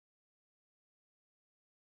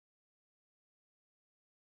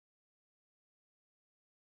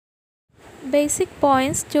Basic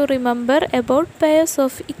points to remember about pairs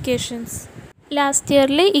of equations. Last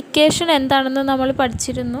yearly equation എന്താണെന്ന് നമ്മൾ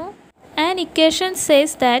പഠിച്ചിരുന്നു. An equation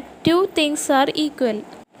says that two things are equal.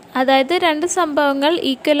 അതായത് രണ്ട് സംഭവങ്ങൾ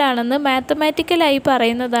equal ആണെന്ന് മാത്തമാറ്റിക്കലായി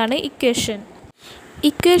പറയുന്നതാണ് equation.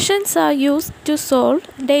 Equations are used to solve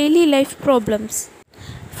daily life problems.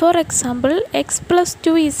 For example, x plus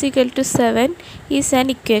 2 is equal to 7 is an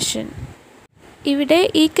equation. ഇവിടെ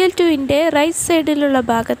equal ടുവിൻ്റെ റൈറ്റ് സൈഡിലുള്ള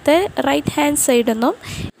ഭാഗത്തെ റൈറ്റ് ഹാൻഡ് സൈഡ് എന്നും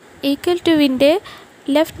ഈക്വൽ ടുവിൻ്റെ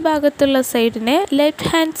ലെഫ്റ്റ് ഭാഗത്തുള്ള സൈഡിനെ ലെഫ്റ്റ്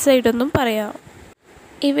ഹാൻഡ് സൈഡ് എന്നും പറയാം.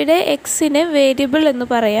 ഇവിടെ എക്സിന് വേരിയബിൾ എന്ന്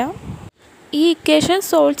പറയാം. ഈ ഇക്വേഷൻ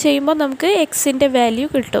സോൾവ് ചെയ്യുമ്പോൾ നമുക്ക് എക്സിൻ്റെ വാല്യൂ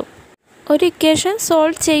കിട്ടും. ഒരു ഇക്വേഷൻ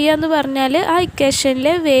സോൾവ് ചെയ്യുക എന്ന് പറഞ്ഞാൽ ആ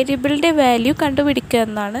ഇക്വേഷനിലെ വേരിയബിളിൻ്റെ വാല്യൂ കണ്ടുപിടിക്കുക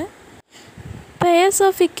എന്നാണ്. Pairs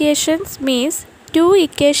of equations means two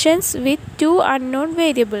equations with two unknown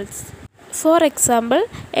variables. For example,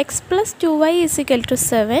 x plus 2y is equal to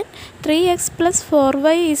 7, 3x plus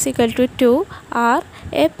 4y is equal to 2 are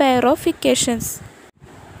a pair of equations.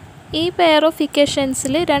 ഈ pair of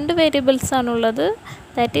equationsൽ രണ്ട് variables ആണുള്ളത്,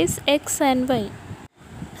 that is x and y.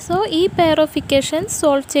 So ഈ pair of equations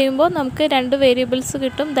solve ചെയ്യുമ്പോൾ നമുക്ക് രണ്ട് variables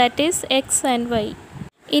കിട്ടും, that is x and y.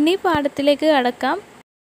 ഇനി പാഠത്തിലേക്ക് കടക്കാം.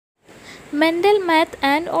 Mental math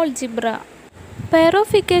and algebra. Pair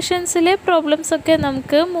of ഇക്വേഷൻസിലെ problems ഒക്കെ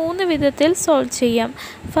നമുക്ക് മൂന്ന് വിധത്തിൽ സോൾവ് ചെയ്യാം.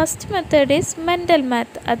 First method is mental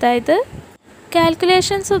math, അതായത്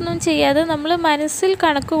കാൽക്കുലേഷൻസ് ഒന്നും ചെയ്യാതെ നമ്മൾ മനസ്സിൽ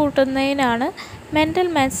കണക്ക് കൂട്ടുന്നതിനാണ് മെൻ്റൽ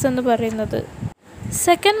മാത്സ് എന്ന് പറയുന്നത്.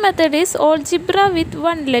 Second method is algebra with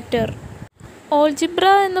one letter. Algebra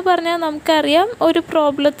എന്ന് പറഞ്ഞാൽ നമുക്കറിയാം, ഒരു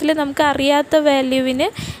പ്രോബ്ലത്തിൽ നമുക്ക് അറിയാത്ത വാല്യൂവിന്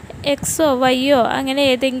എക്സോ വൈയോ അങ്ങനെ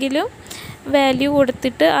ഏതെങ്കിലും വാല്യൂ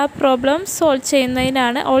കൊടുത്തിട്ട് ആ പ്രോബ്ലം സോൾവ്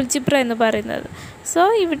ചെയ്യുന്നതിനാണ് ഓൾജിബ്ര എന്ന് പറയുന്നത്. സോ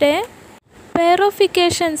ഇവിടെ പെയർ ഓഫ്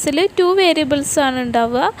ഇക്വേഷൻസിൽ ടു വേരിയബിൾസ് ആണ്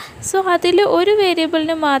ഉണ്ടാവുക. സോ അതിൽ ഒരു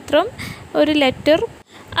വേരിയബിളിന് മാത്രം ഒരു ലെറ്റർ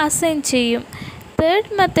അസൈൻ ചെയ്യും.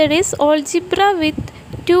 Third method is algebra with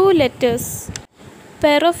to letters.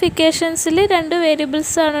 Pair of ഇക്വേഷൻസിൽ രണ്ട്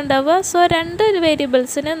വേരിയബിൾസ് ആണ് ഉണ്ടാവുക. സോ രണ്ട്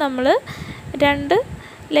വേരിയബിൾസിന് നമ്മൾ രണ്ട്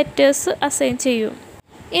ലെറ്റേഴ്സ് അസൈൻ ചെയ്യും.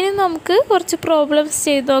 ഇനി നമുക്ക് കുറച്ച് പ്രോബ്ലംസ്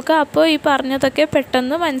ചെയ്ത് നോക്കാം. അപ്പോൾ ഈ പറഞ്ഞതൊക്കെ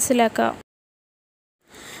പെട്ടെന്ന് മനസ്സിലാക്കാം.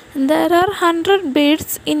 There are 100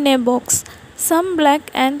 beads in a box, some black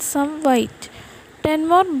and some white. 10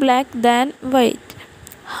 more black than white.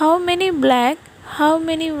 How many black? How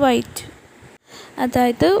many white?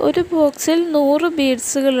 അതായത് ഒരു ബോക്സിൽ 100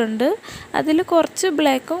 ബീഡ്സുകളുണ്ട്. അതിൽ കുറച്ച്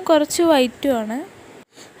ബ്ലാക്കും കുറച്ച് വൈറ്റും ആണ്.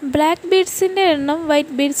 ബ്ലാക്ക് ബീഡ്സിൻ്റെ എണ്ണം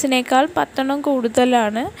വൈറ്റ് ബീഡ്സിനേക്കാൾ 10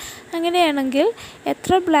 കൂടുതലാണ്. അങ്ങനെയാണെങ്കിൽ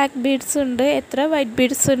എത്ര ബ്ലാക്ക് ബീഡ്സ് ഉണ്ട്, എത്ര വൈറ്റ്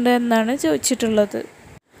ബീഡ്സ് ഉണ്ട് എന്നാണ് ചോദിച്ചിട്ടുള്ളത്.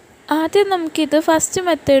 ആദ്യം നമുക്കിത് ഫസ്റ്റ്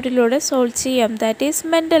മെത്തേഡിലൂടെ സോൾവ് ചെയ്യാം, that is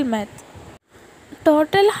mental math.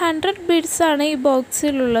 Total 100 beads ആണ് ഈ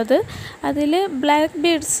ബോക്സിലുള്ളത്. അതിൽ ബ്ലാക്ക്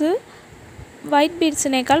ബീഡ്സ് വൈറ്റ്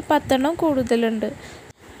ബീഡ്സിനേക്കാൾ 10 കൂടുതലുണ്ട്.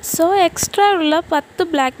 സോ എക്സ്ട്രാ ഉള്ള 10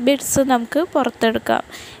 ബ്ലാക്ക് ബീഡ്സ് നമുക്ക് പുറത്തെടുക്കാം.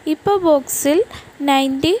 ഇപ്പോൾ ബോക്സിൽ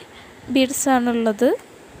 90 ബീഡ്സ് ആണുള്ളത്.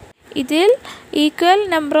 ഇതിൽ equal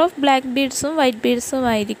number of black ബീഡ്സും white ബീഡ്സും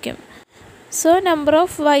ആയിരിക്കും. So number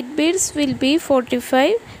of white beads will be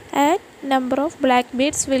 45 and number of black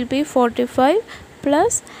beads will be 45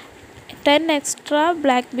 plus 10 extra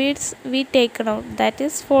black beads we taken out, that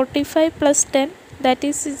is 45 plus 10, that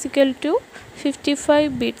is equal to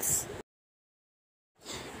 55 beads.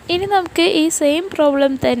 ഇനി നമുക്ക് ഈ same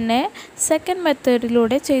problem തന്നെ second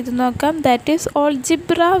മെത്തേഡിലൂടെ ചെയ്തു നോക്കാം, that is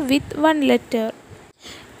algebra with one letter.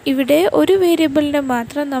 ഇവിടെ ഒരു വേരിയബിളിന്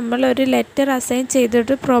മാത്രം നമ്മൾ ഒരു ലെറ്റർ അസൈൻ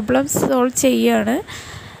ചെയ്തിട്ട് പ്രോബ്ലം സോൾവ് ചെയ്യുകയാണ്.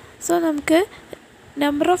 സോ നമുക്ക്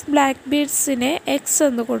നമ്പർ ഓഫ് ബ്ലാക്ക് ബീഡ്സിനെ എക്സ്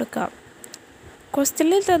എന്ന് കൊടുക്കാം.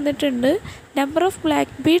 ക്വസ്റ്റ്യനിൽ തന്നിട്ടുണ്ട് number of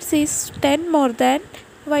black beads is 10 more than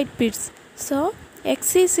white beads. So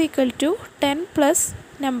X is equal to 10 plus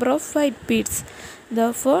number of white beads.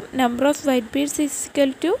 Therefore, number of white beads is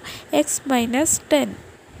equal to x minus 10.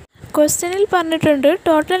 ക്വസ്റ്റ്യനിൽ പറഞ്ഞിട്ടുണ്ട്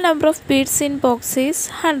total number of beads in box is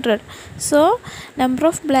 100. So number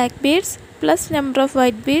of black beads plus number of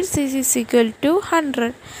white beads is equal to 100.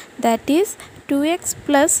 That is 2x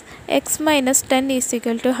plus x minus 10 is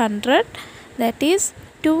equal to 100. That is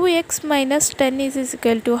 2x minus 10 is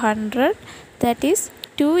equal to 100. That is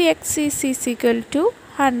 2x is equal to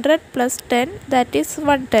 100 plus 10, that is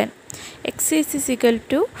 110. x is equal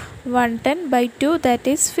to 110 by 2, that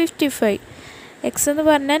is 55. x എന്ന്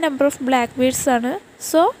പറഞ്ഞാൽ number of black beads ആണ്.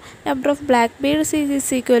 So number of black beads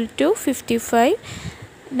is equal to 55.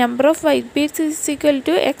 Number of white beads is equal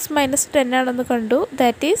to X minus 10 ആണെന്ന് കണ്ടു,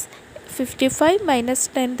 that is 55 minus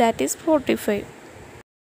 10, that is 45.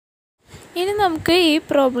 ഇനി നമുക്ക് ഈ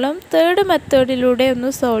problem third മെത്തേഡിലൂടെ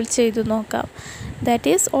ഒന്ന് solve ചെയ്തു നോക്കാം,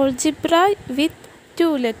 that is algebra with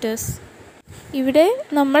 2 letters. ഇവിടെ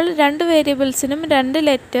നമ്മൾ രണ്ട് വേരിയബിൾസിനും രണ്ട്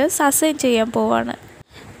ലെറ്റേഴ്സ് അസൈൻ ചെയ്യാൻ പോവാണ്.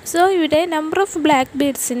 സോ ഇവിടെ നമ്പർ ഓഫ് ബ്ലാക്ക്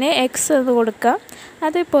ബീഡ്സിന് എക്സ് എന്ന് കൊടുക്കാം,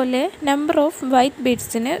 അതേപോലെ നമ്പർ ഓഫ് വൈറ്റ്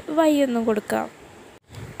ബീഡ്സിന് വൈ എന്ന് കൊടുക്കാം.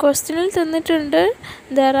 ക്വസ്റ്റ്യനിൽ തന്നിട്ടുണ്ട്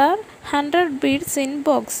there are 100 beads in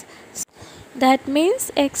box. That means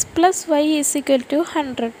x plus y is equal to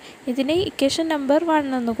 100. ഇതിന് ഇക്വേഷൻ നമ്പർ 1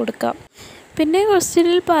 എന്ന് കൊടുക്കാം. പിന്നെ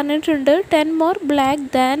ക്വസ്റ്റ്യനിൽ പറഞ്ഞിട്ടുണ്ട് 10 more black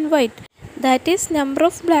than white. That is number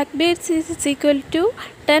of black beads is equal to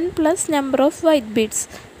 10 plus number of white beads.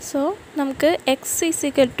 So നമുക്ക് x is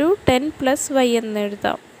equal to 10 plus y എന്ന്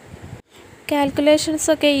എഴുതാം. Calculations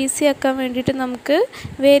ഒക്കെ ഈസി ആക്കാൻ വേണ്ടിയിട്ട് നമുക്ക്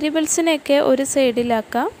വേരിയബിൾസിനെയൊക്കെ ഒരു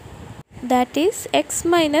സൈഡിലാക്കാം. That is X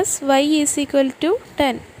minus Y is equal to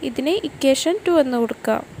 10. ഇതിന് equation 2 എന്ന്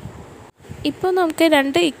കൊടുക്കാം. ഇപ്പോൾ നമുക്ക്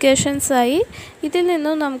രണ്ട് ഇക്വേഷൻസായി. ഇതിൽ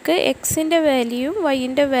നിന്നും നമുക്ക് എക്സിൻ്റെ വാല്യൂയും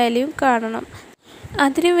വൈൻ്റെ വാല്യൂയും കാണണം.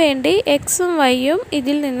 അതിനുവേണ്ടി എക്സും വൈയും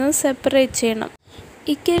ഇതിൽ നിന്നും സെപ്പറേറ്റ് ചെയ്യണം.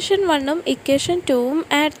 ഇക്വേഷൻ 1ഉം ഇക്വേഷൻ 2ഉം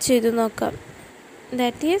ആഡ് ചെയ്ത് നോക്കാം.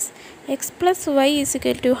 That is X plus Y is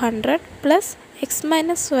equal to 100 plus X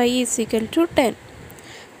minus Y is equal to 10.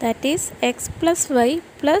 That is X plus Y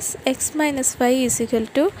plus X minus Y is equal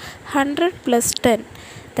to 100 plus 10.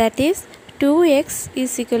 That is 2x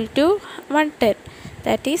is equal to 110.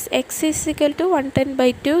 That is X is equal to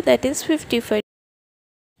 110/2, that is 55.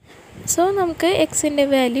 So നമുക്ക് എക്സിൻ്റെ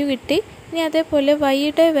value കിട്ടി. ഇനി അതേപോലെ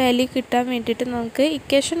വൈയുടെ value കിട്ടാൻ വേണ്ടിയിട്ട് നമുക്ക്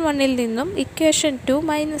equation 1ൽ നിന്നും ഇക്വേഷൻ 2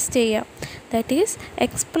 മൈനസ് ചെയ്യാം. That is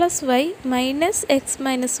X plus Y minus X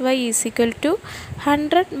minus Y is equal to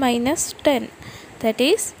 100 minus 10. That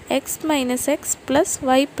is X minus X plus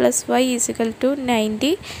Y plus Y is equal to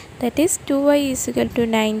 90. That is 2y is equal to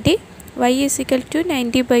 90. y is equal to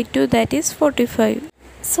 90/2, that is 45.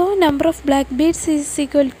 So number of black beads is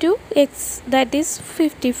equal to x, that is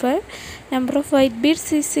 55. Number of white beads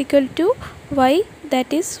is equal to y,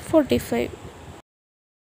 that is 45.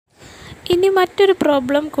 ഇനി മറ്റൊരു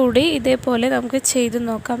problem കൂടി ഇതേപോലെ നമുക്ക് ചെയ്തു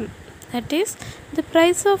നോക്കാം. That is the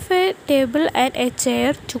price of a table and a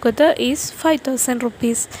chair together is 5,000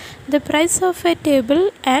 rupees. The price of a table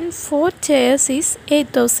and 4 chairs is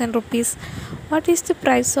 8,000 rupees. What is the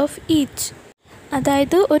price of each?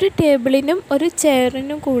 അതായത് ഒരു ടേബിളിനും ഒരു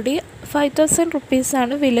ചെയറിനും കൂടി 5,000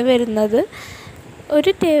 റുപ്പീസാണ് വില വരുന്നത്.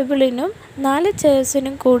 ഒരു ടേബിളിനും 4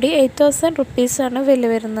 ചെയർസിനും കൂടി 8,000 റുപ്പീസാണ് വില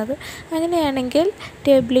വരുന്നത്. അങ്ങനെയാണെങ്കിൽ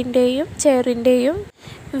ടേബിളിൻ്റെയും ചെയറിൻ്റെയും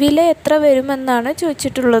വില എത്ര വരുമെന്നാണ്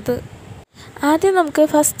ചോദിച്ചിട്ടുള്ളത്. ആദ്യം നമുക്ക്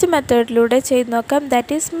ഫസ്റ്റ് മെത്തേഡിലൂടെ ചെയ്ത് നോക്കാം.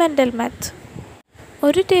 That is mental math.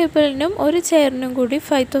 ഒരു ടേബിളിനും ഒരു ചെയറിനും കൂടി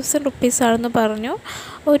 5,000 റുപ്പീസാണെന്ന് പറഞ്ഞു.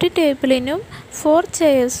 ഒരു ടേബിളിനും 4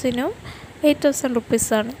 ചെയർസിനും 8,000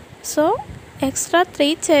 റുപ്പീസാണ്. സോ എക്സ്ട്രാ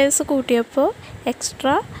 3 ചെയർസ് കൂട്ടിയപ്പോൾ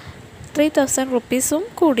എക്സ്ട്രാ 3,000 റുപ്പീസും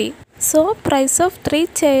കൂടി. So price of 3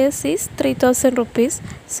 chairs is 3,000 rupees.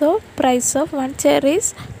 So price of 1 chair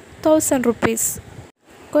is 1,000 rupees.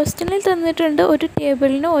 ക്വസ്റ്റ്യനിൽ തന്നിട്ടുണ്ട് ഒരു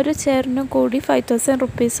ടേബിളിനും ഒരു ചെയറിനും കൂടി 5,000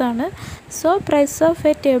 റുപ്പീസാണ്. So price of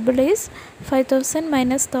A table is 5,000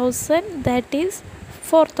 minus 1,000, that is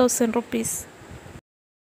 4,000 rupees.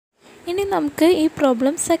 ഇനി നമുക്ക് ഈ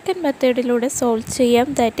പ്രോബ്ലം സെക്കൻഡ് മെത്തേഡിലൂടെ സോൾവ് ചെയ്യാം.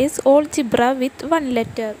 That is algebra with 1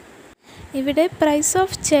 letter. ഇവിടെ പ്രൈസ്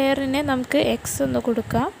ഓഫ് ചെയറിനെ നമുക്ക് എക്സ് എന്ന്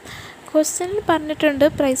കൊടുക്കാം. ക്വസ്റ്റ്യനിൽ പറഞ്ഞിട്ടുണ്ട്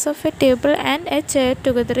price of A table and A chair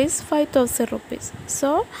together is 5,000 rupees.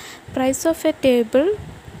 So price of A table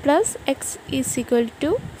plus X is equal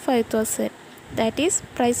to 5,000. That is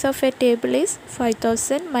price of A table is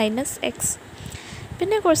 5,000 minus X.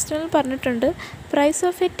 പിന്നെ ക്വസ്റ്റ്യനിൽ പറഞ്ഞിട്ടുണ്ട് price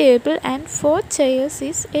of A table and 4 chairs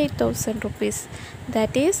is 8,000 rupees.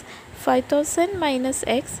 That is 5,000 minus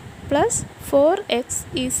X plus 4x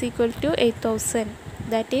is equal to 8,000.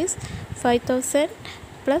 That is 5,000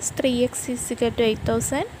 plus 3x is equal to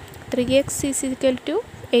 8,000. 3x is equal to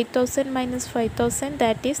 8,000 minus 5,000,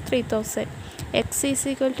 that is 3,000. x is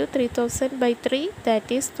equal to 3,000/3,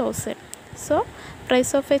 that is 1,000. So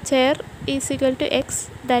price of a chair is equal to x,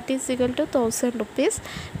 that is equal to 1,000 rupees.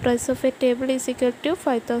 Price of a table is equal to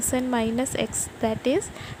 5,000 minus x, that is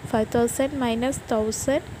 5,000 minus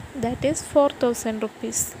 1,000, that is 4,000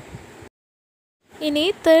 rupees. ഇനി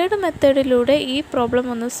third മെത്തേഡിലൂടെ ഈ problem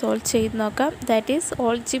ഒന്ന് solve ചെയ്ത് നോക്കാം. That is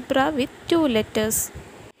algebra with 2 letters.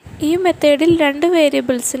 ഈ മെത്തേഡിൽ 2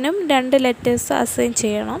 വേരിയബിൾസിനും 2 letters assign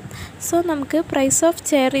ചെയ്യണം. So നമുക്ക് price of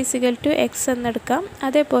chair is equal to X എന്നെടുക്കാം.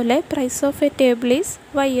 അതേപോലെ price of A table is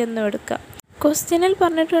Y എന്നും എടുക്കാം. ക്വസ്റ്റ്യനിൽ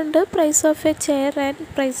പറഞ്ഞിട്ടുണ്ട് price of A chair and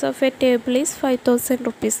price of A table is 5,000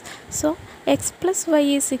 rupees. So X plus Y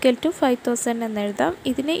is equal to 5,000 എന്നെഴുതാം.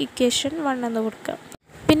 ഇതിന് equation 1 എന്ന് കൊടുക്കാം.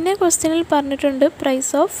 പിന്നെ ക്വസ്റ്റ്യനിൽ പറഞ്ഞിട്ടുണ്ട്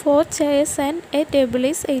price of 4 chairs and A table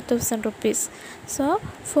is 8,000 rupees. So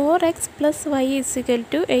 4x + y =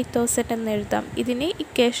 8,000 എന്ന് എഴുതാം. ഇതിന്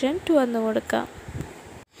ഇക്വേഷൻ 2 എന്ന് കൊടുക്കാം.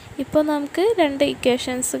 ഇപ്പോൾ നമുക്ക് രണ്ട്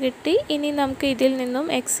ഇക്വേഷൻസ് കിട്ടി. ഇനി നമുക്ക് ഇതിൽ നിന്നും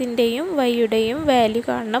എക്സിൻ്റെയും വൈയുടെയും വാല്യൂ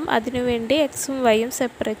കാണണം. അതിനുവേണ്ടി എക്സും വൈയും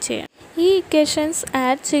സെപ്പറേറ്റ് ചെയ്യണം. ഈ ഇക്വേഷൻസ്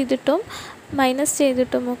ആഡ് ചെയ്തിട്ടും മൈനസ്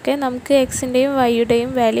ചെയ്തിട്ടുമൊക്കെ നമുക്ക് എക്സിൻ്റെയും വൈയുടെയും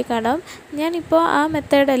വാല്യൂ കാണാം. ഞാനിപ്പോൾ ആ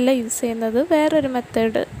മെത്തേഡല്ല യൂസ് ചെയ്യുന്നത്, വേറൊരു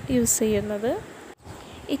മെത്തേഡ് യൂസ് ചെയ്യുന്നത്.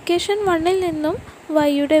 ഇക്വേഷൻ 1ൽ നിന്നും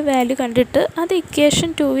വൈയുടെ വാല്യൂ കണ്ടിട്ട് അത് ഇക്വേഷൻ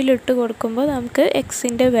 2ൽ ഇട്ട് കൊടുക്കുമ്പോൾ നമുക്ക്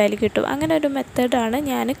എക്സിൻ്റെ വാല്യൂ കിട്ടും. അങ്ങനെ ഒരു മെത്തേഡാണ്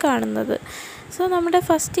ഞാൻ കാണുന്നത്. സോ നമ്മുടെ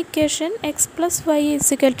ഫസ്റ്റ് ഇക്വേഷൻ x + y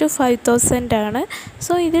 = 5,000 ആണ്.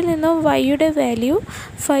 സോ ഇതിൽ നിന്നും വൈയുടെ വാല്യൂ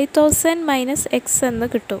 5,000 - x എന്ന്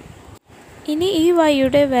കിട്ടും. ഇനി ഈ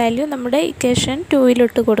വൈയുടെ വാല്യൂ നമ്മുടെ ഇക്വേഷൻ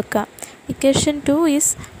 2ലിട്ട് കൊടുക്കാം. ഇക്വേഷൻ 2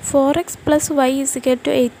 ഈസ് 4x + y =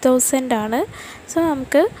 8,000 ആണ്. സോ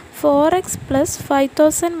നമുക്ക് 4x +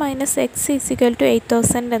 5,000 - x =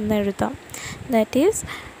 8,000 എന്ന് എഴുതാം. That is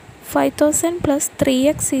 5,000 +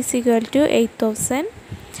 3x = 8,000.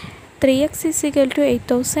 3x =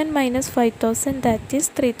 8,000 - 5,000, that is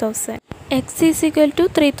 3,000. x =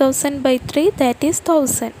 3,000/3, that is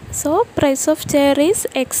 1,000. So price of chair is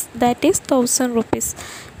x, that is 1,000 rupees.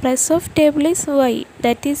 Price of table is y,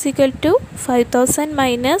 that is equal to 5,000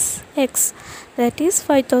 - x, that is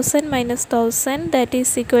 5,000 - 1,000, that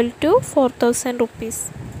is equal to 4,000 rupees.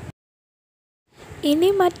 ഇനി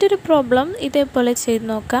മറ്റൊരു problem ഇതേപോലെ ചെയ്ത്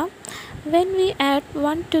നോക്കാം. When we add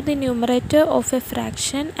 1 to the numerator of a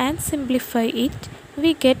fraction and simplify it,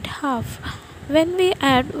 we get half. When we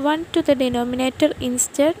add 1 to the denominator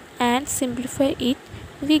instead and simplify it,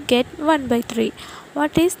 we get 1/3.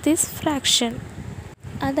 What is this fraction?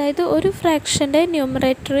 അതായത് ഒരു ഫ്രാക്ഷൻ്റെ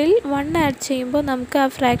ന്യൂമറേറ്ററിൽ 1 add ചെയ്യുമ്പോൾ നമുക്ക് ആ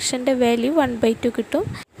ഫ്രാക്ഷൻ്റെ value 1/2 കിട്ടും.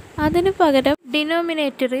 അതിന് പകരം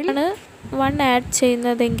ഡിനോമിനേറ്ററിൽ 1 ആഡ്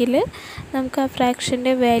ചെയ്യുന്നതെങ്കിൽ നമുക്ക് ആ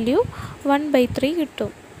ഫ്രാക്ഷൻ്റെ വാല്യൂ 1/3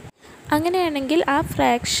 കിട്ടും. അങ്ങനെയാണെങ്കിൽ ആ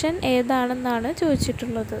ഫ്രാക്ഷൻ ഏതാണെന്നാണ്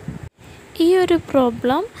ചോദിച്ചിട്ടുള്ളത്. ഈ ഒരു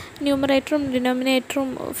പ്രോബ്ലം ന്യൂമറേറ്ററും ഡിനോമിനേറ്ററും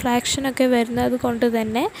ഫ്രാക്ഷനൊക്കെ വരുന്നത് കൊണ്ട്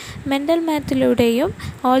തന്നെ മെൻ്റൽ മാത്തിലൂടെയും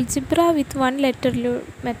ആൾജിബ്ര വിത്ത് 1 ലെറ്റർ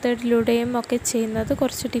മെത്തേഡിലൂടെയും ഒക്കെ ചെയ്യുന്നത്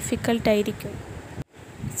കുറച്ച് ഡിഫിക്കൽട്ടായിരിക്കും.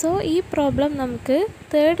 സോ ഈ പ്രോബ്ലം നമുക്ക്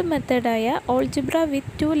തേർഡ് മെത്തേഡായ ആൾജിബ്ര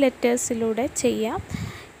വിത്ത് 2 ലെറ്റേഴ്സിലൂടെ ചെയ്യാം.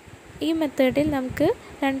 ഈ മെത്തേഡിൽ നമുക്ക്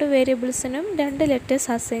 2 വേരിയബിൾസിനും 2 ലെറ്റേഴ്സ്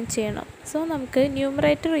അസൈൻ ചെയ്യണം. സോ നമുക്ക്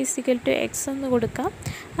ന്യൂമറേറ്റർ = x എന്ന് കൊടുക്കാം.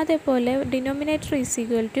 അതേപോലെ ഡിനോമിനേറ്റർ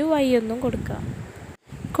 = y എന്നും കൊടുക്കാം.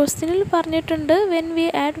 ക്വസ്റ്റ്യനിൽ പറഞ്ഞിട്ടുണ്ട് when we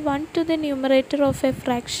add 1 to the numerator of a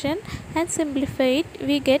fraction and simplify it,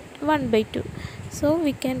 we get 1/2. So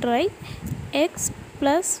we can write x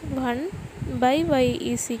 + 1/y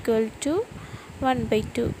 =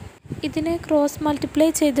 1/2. ഇതിനെ ക്രോസ് മൾട്ടിപ്ലൈ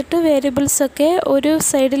ചെയ്തിട്ട് വേരിയബിൾസൊക്കെ ഒരു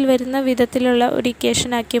സൈഡിൽ വരുന്ന വിധത്തിലുള്ള ഒരു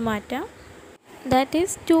ഇക്വേഷൻ ആക്കി മാറ്റാം. That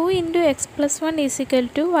is 2 × x + 1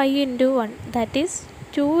 = y × 1, that is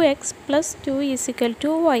 2x + 2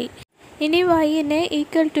 = y. ഇനി yനെ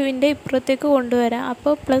 =ൻ്റെ ഇപ്പുറത്തേക്ക് കൊണ്ടുവരാം.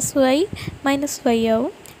 അപ്പോൾ +y - y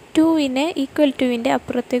ആവും. 2നെ =ൻ്റെ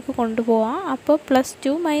അപ്പുറത്തേക്ക് കൊണ്ടുപോകാം. അപ്പോൾ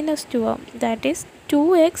 +2 - 2 ആവും. That is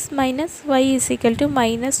 2x - y =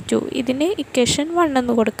 -2. ഇതിന് ഇക്വേഷൻ 1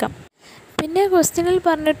 എന്ന് കൊടുക്കാം. പിന്നെ ക്വസ്റ്റ്യനിൽ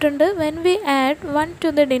പറഞ്ഞിട്ടുണ്ട് when we add 1 to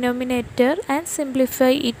the denominator and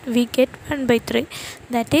simplify it, we get 1/3.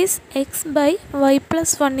 that is x/y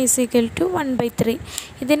 + 1 = 1/3.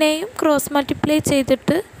 ഇതിനെയും ക്രോസ് മൾട്ടിപ്ലൈ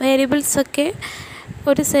ചെയ്തിട്ട് വേരിയബിൾസൊക്കെ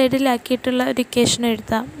ഒരു സൈഡിലാക്കിയിട്ടുള്ള ഒരു ഇക്വേഷൻ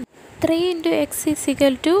എഴുതാം. 3 × x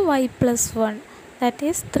 = y + 1, that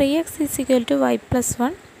is 3x = y +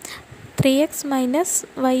 1. 3x -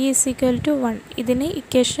 y = 1. ഇതിന്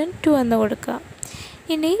ഇക്വേഷൻ 2 എന്ന് കൊടുക്കാം.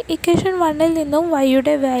 ഇനി ഇക്വേഷൻ 1ൽ നിന്നും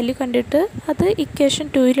വൈയുടെ വാല്യൂ കണ്ടിട്ട് അത് ഇക്വേഷൻ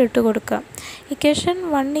 2ൽ ഇട്ട് കൊടുക്കാം. ഇക്വേഷൻ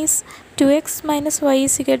 1 ഈസ് 2x - y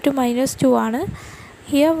 = -2 ആണ്.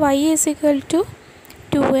 ഹിയർ y =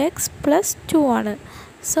 2x + 2 ആണ്.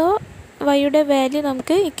 സോ വൈയുടെ വാല്യൂ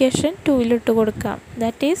നമുക്ക് ഇക്വേഷൻ 2ൽ ഇട്ട് കൊടുക്കാം.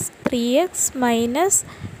 That is 3x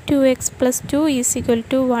 - 2x + 2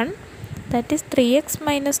 = 1. That is 3x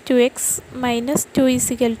 - 2x - 2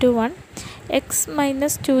 = 1. x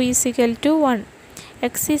 - 2 = 1.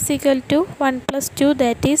 x = 1 + 2,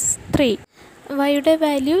 that is 3. വൈയുടെ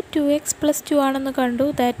വാല്യൂ 2x + 2 ആണെന്ന് കണ്ടു.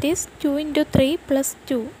 That is 2 × 3 +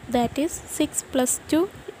 2, that is 6 + 2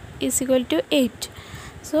 = 8.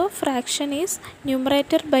 So fraction is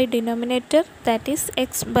numerator by denominator, that is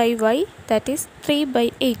x/y, that is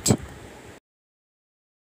 3/8.